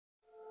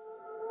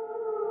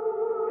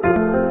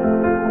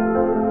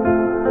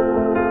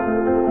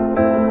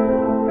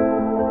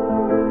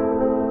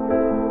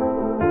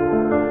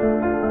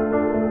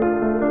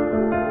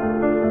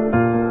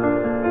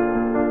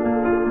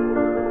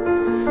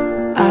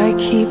I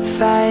keep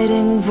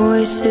fighting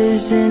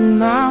voices in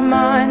my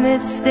mind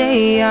that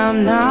say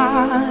I'm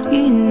not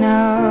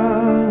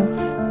enough.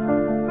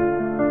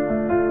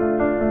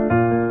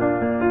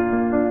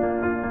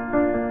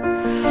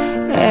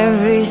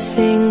 Every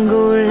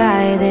single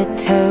lie that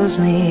tells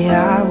me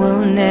I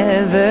will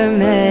never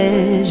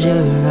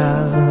measure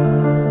up.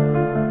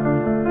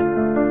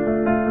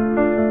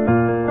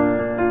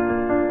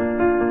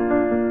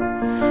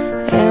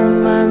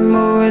 Am I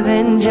more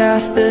than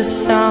just the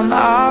sum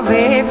of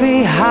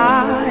every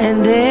high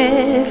and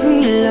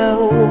every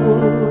low?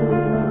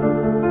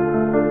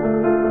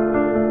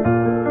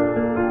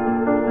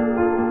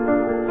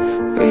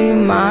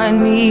 Remind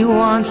me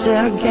once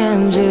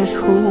again just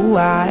who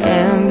I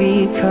am,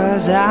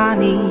 because I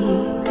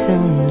need to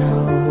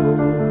know.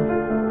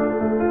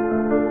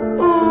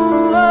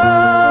 Ooh,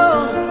 oh,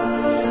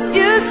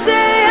 you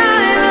say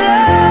I'm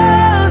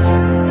loved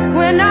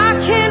when I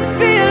can't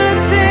feel a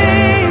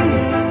thing.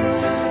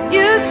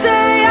 You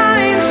say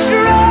I'm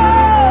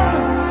strong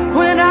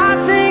when I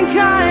think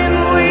I'm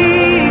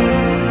weak.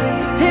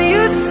 And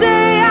you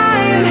say I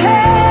am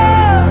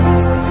held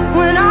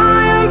when I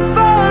am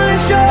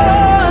falling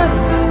short.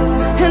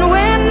 And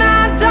when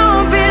I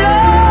don't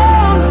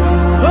belong,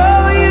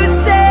 oh, you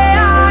say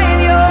I am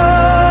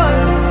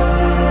yours.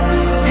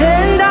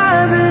 And I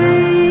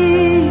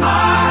believe,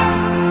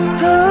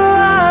 oh,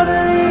 I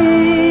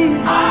believe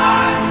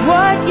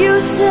what you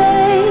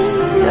say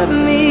of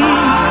me.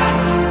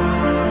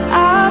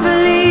 I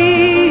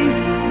believe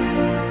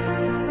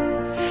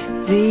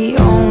the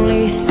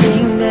only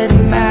thing that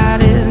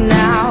matters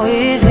now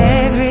is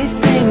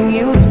everything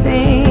you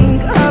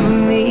think of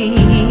me.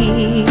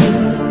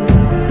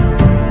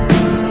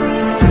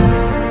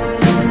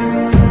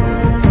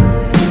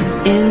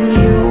 In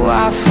you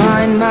I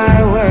find my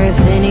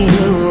worth, in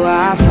you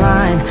I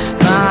find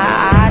my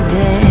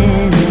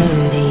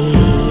identity.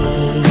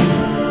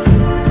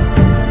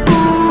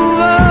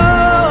 Ooh,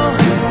 oh,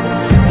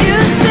 you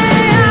say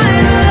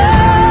I'm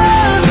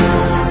loved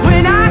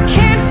when I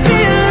can't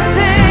feel a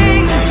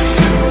thing.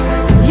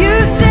 You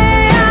say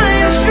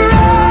I'm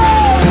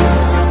strong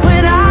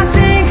when I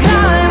think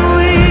I'm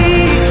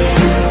weak.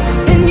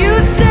 And you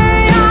say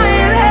I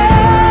am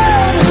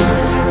held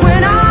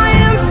when I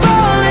am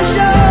falling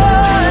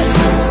short.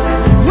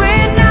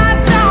 When I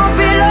don't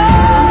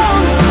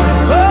belong,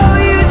 oh,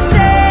 you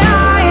say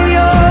I am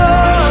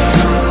yours.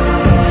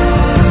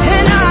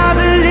 And I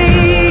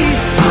believe,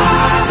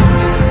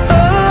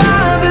 oh,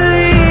 I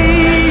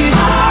believe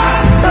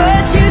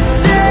what you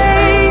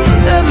say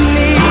of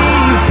me.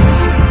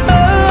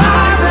 Oh,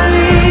 I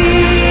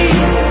believe.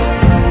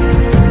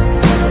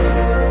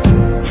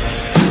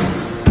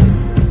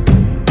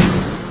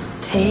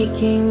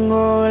 Taking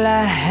all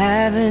I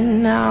have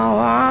and now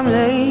I'm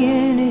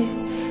laying it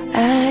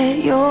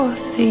at your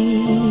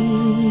feet.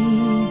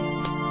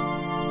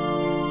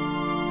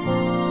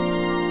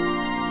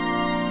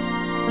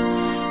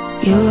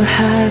 You'll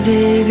have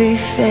every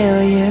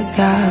failure,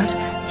 God.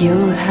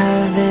 You'll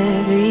have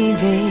every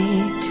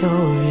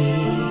victory.